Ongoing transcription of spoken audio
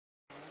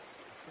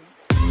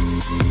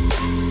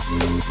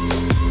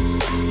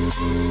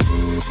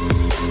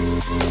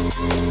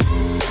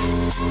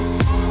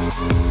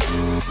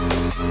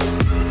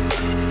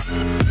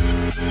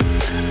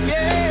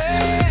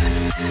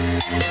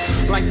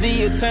Like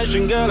the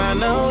attention, girl, I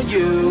know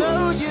you.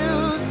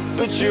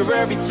 But you're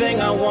everything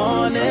I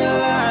want in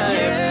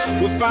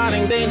life. We're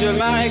fighting danger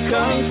like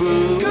kung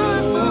fu.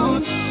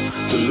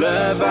 The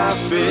love I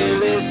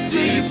feel is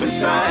deep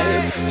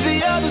inside.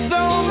 The others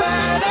don't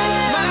matter.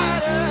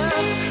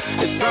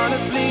 It's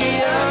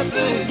honestly us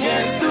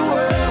against the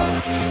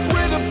world.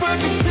 We're the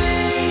perfect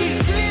team.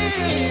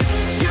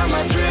 You're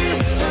my dream,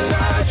 and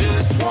I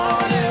just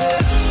want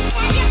it.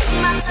 I can see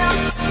myself.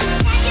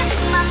 I can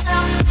see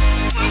myself.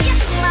 I can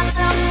see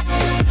myself.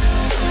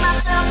 See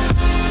myself.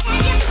 I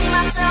can see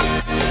myself.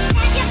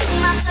 I can see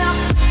myself.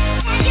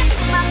 I can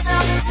see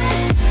myself.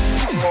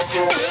 See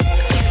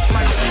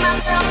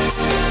myself.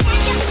 I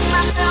can see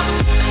myself.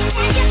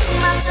 I can see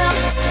myself.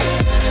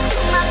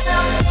 See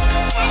myself.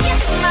 I can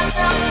see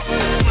myself.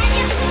 I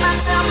can see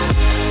myself.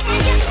 I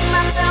can see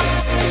myself.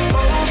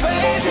 Oh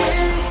baby,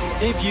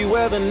 if you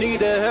ever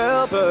need a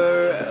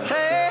helper,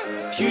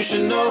 you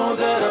should know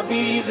that I'll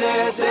be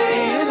there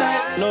day and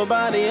night.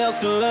 Nobody else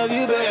can love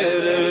you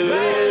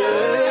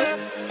better.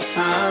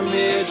 I'm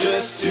here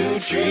just to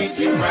treat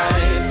you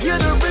right. You're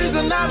the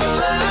reason I'm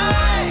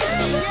alive.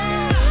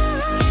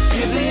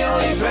 You're the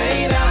only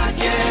pain I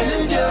can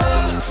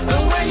endure.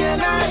 And when you're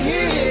not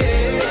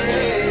here,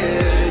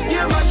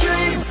 you're my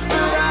dream,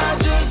 but I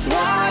just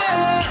want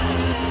it.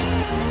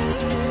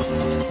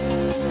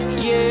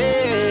 Yeah,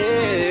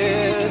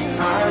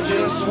 I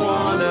just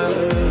wanna.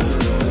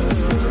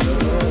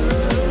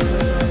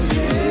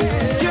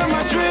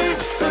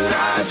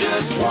 I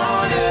just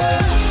want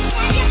it.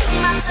 I can see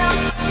myself.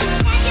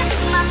 I can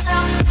see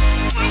myself.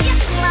 I can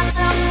see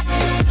myself.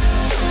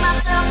 See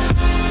myself.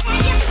 I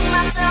can see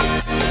myself.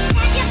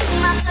 I can see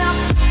myself.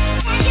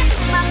 I can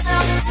see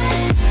myself.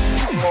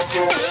 See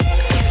myself.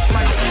 I can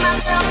see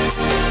myself.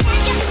 I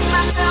can see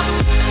myself.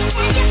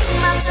 I can see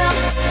myself.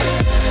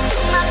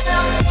 See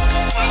myself.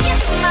 I can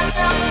see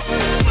myself.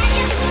 I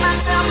can see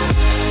myself.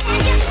 I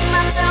can see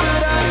myself.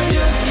 But I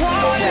just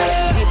want it.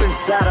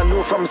 Inside I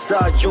knew from the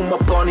start, you my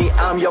bunny,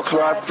 I'm your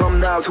Clark. From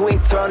now to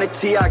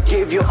eternity, I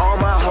give you all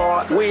my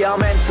heart. We are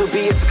meant to be,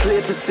 it's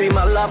clear to see.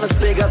 My love is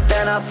bigger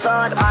than I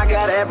thought. I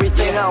got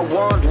everything I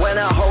want when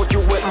I hold you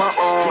with my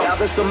arms. The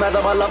others don't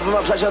matter, my love and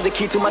my pleasure, the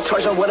key to my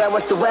treasure.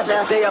 Whatever's the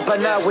weather, day up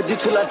and out with you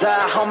till I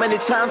die. How many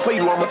times for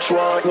you I'ma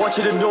try? Want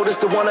you to notice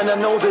the one and I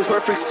know this.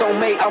 Perfect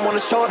soulmate, I wanna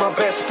show it my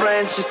best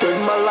friend. She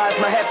saved my life,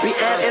 my happy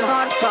end in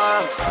hard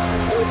times.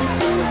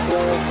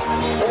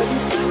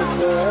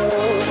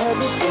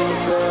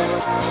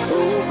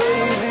 Oh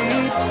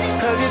baby,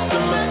 hug it to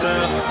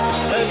myself,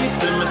 hug it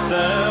to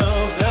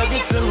myself, hug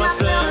it to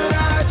myself.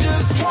 I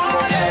just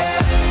want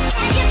it.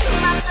 Hug it to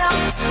myself,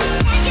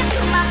 hug it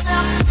to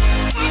myself,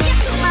 hug it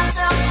to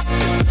myself,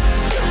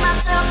 to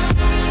myself,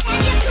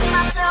 hug it to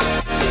myself,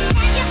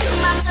 hug it to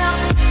myself,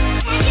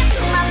 hug it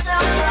to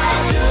myself. I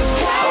just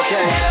want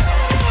it.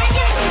 Hug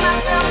it to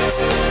myself,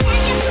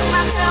 hug it to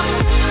myself,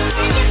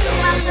 hug it to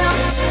myself,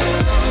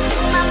 to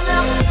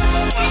myself,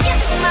 hug it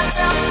to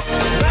myself.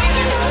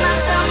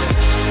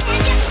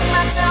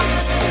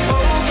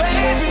 Oh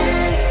baby,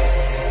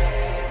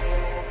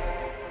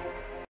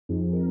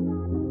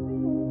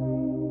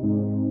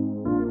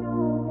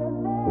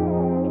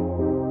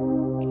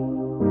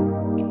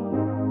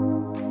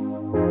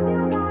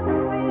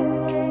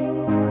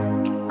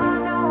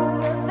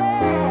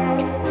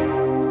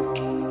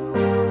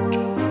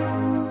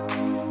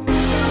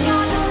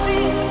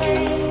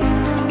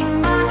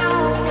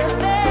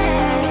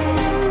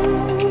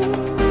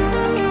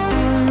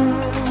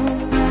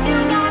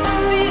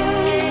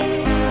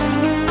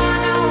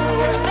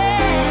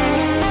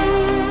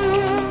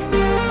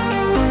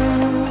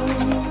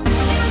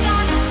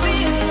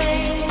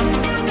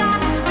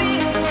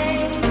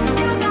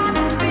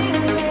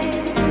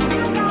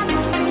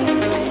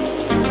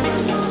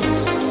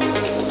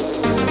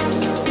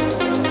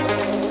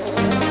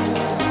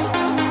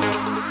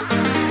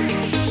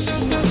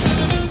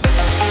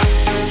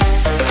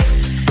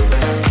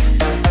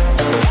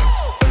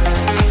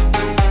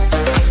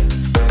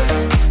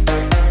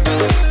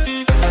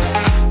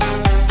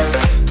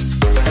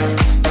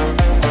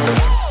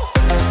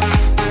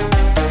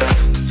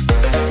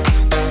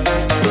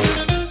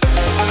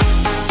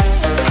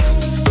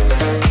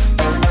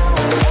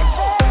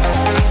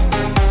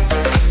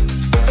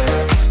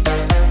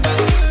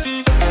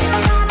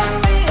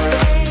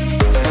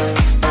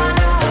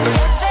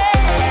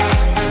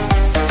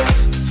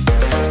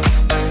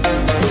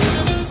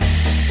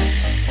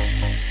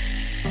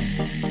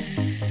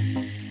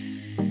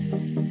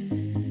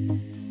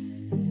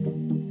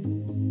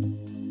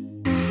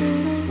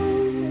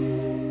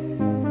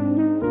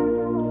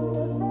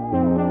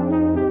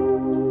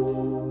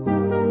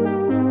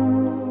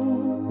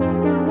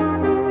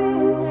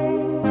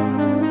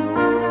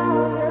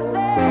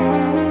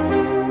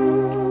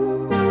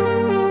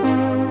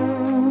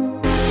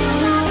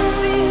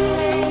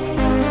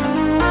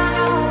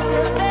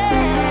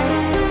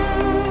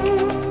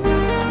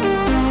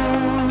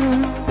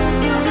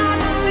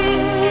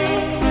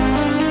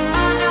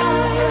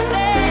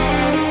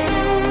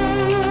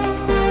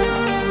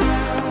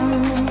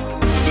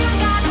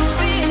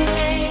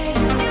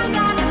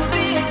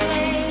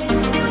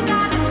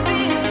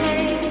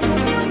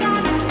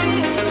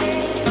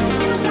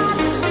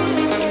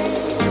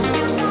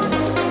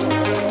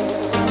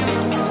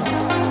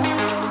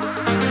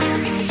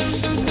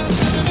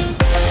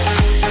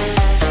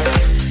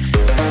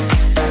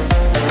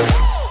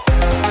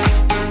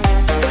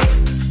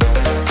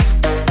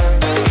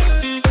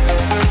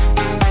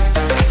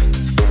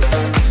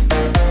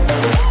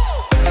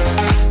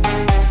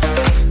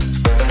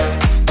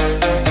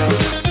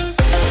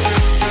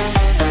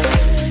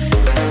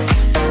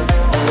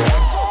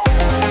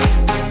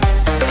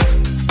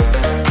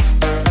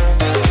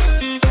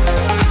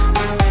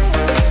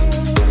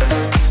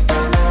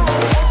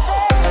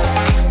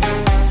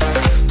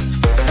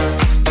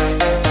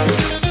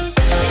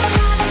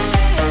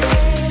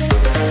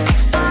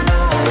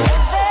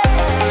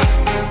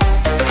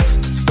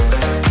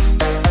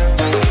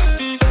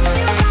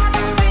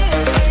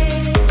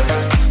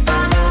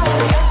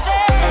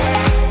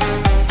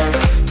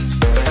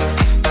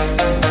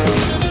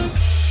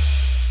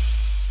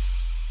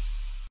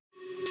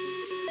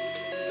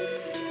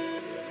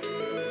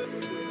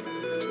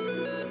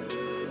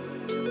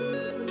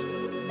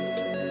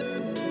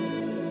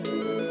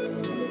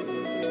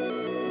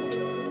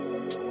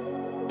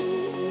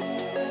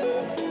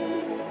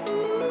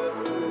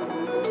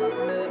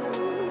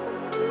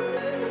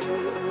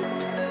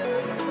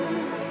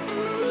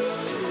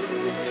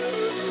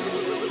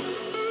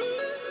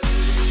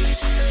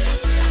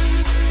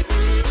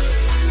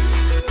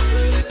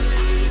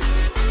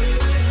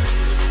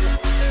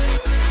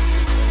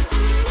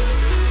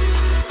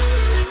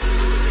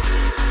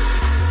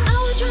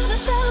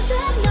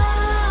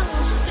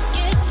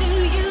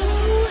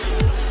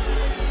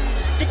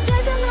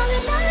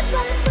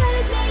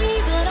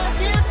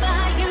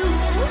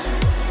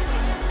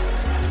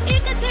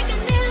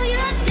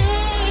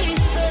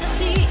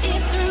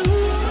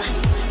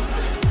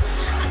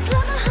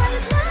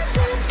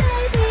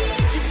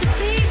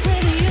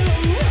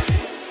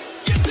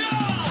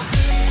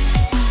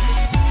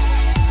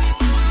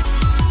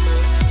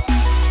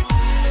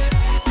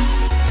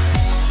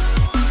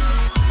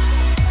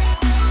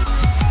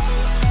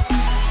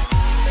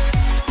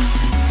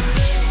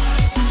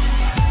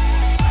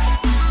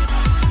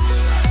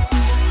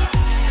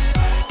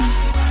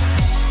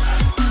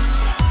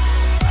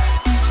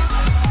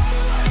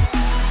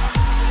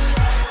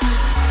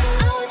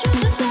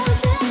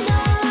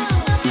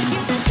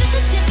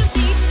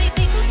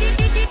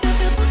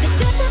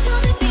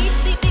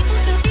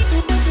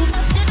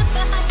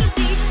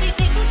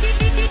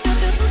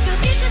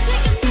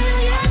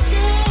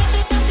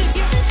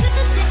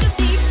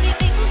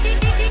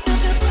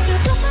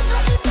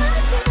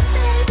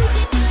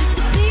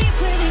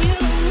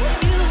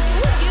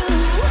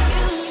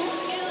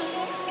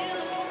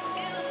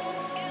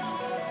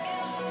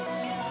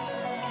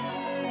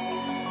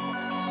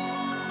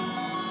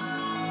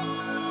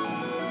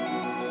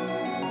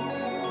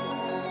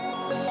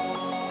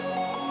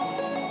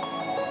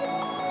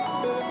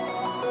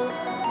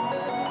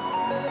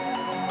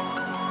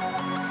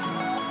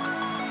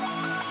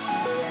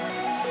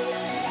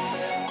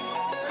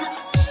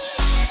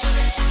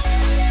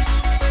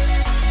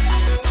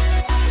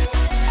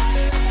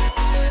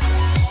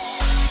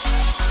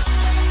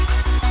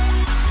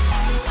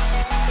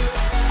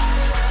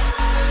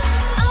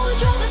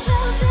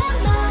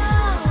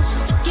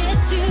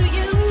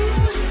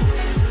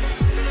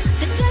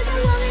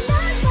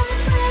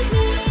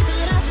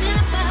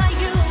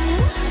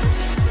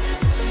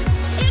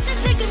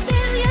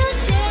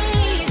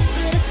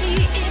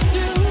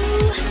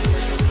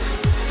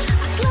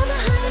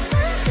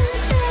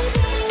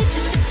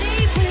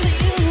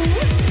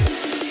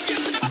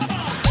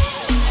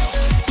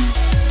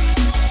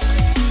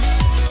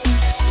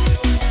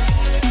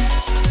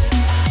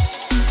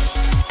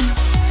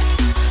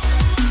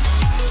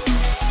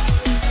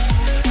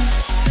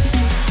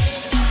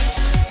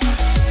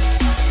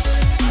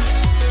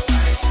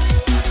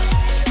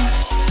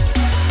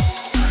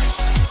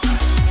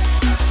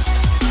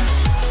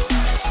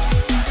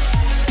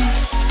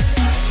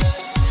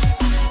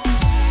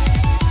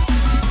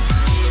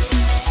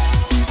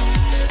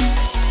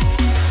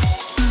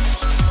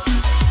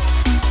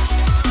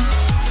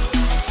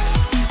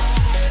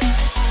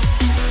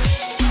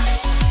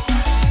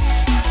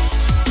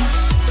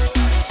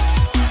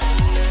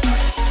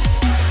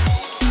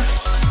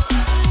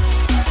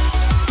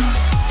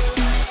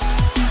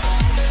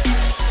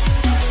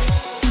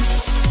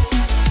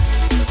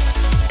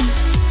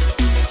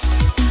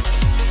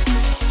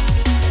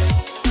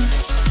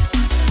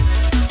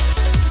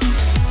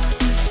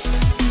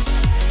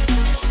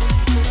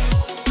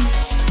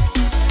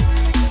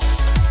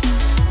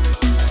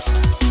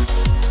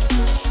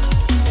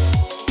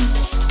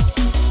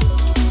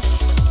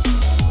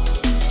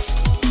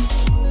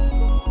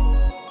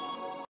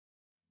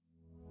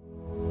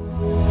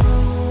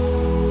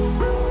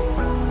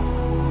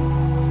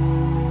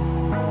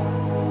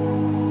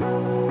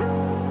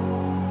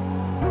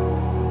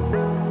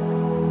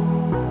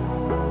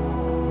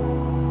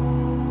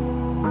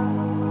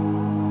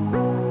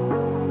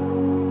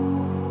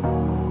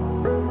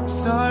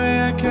 Sorry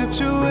I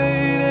kept you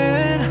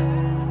waiting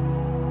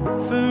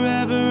forever.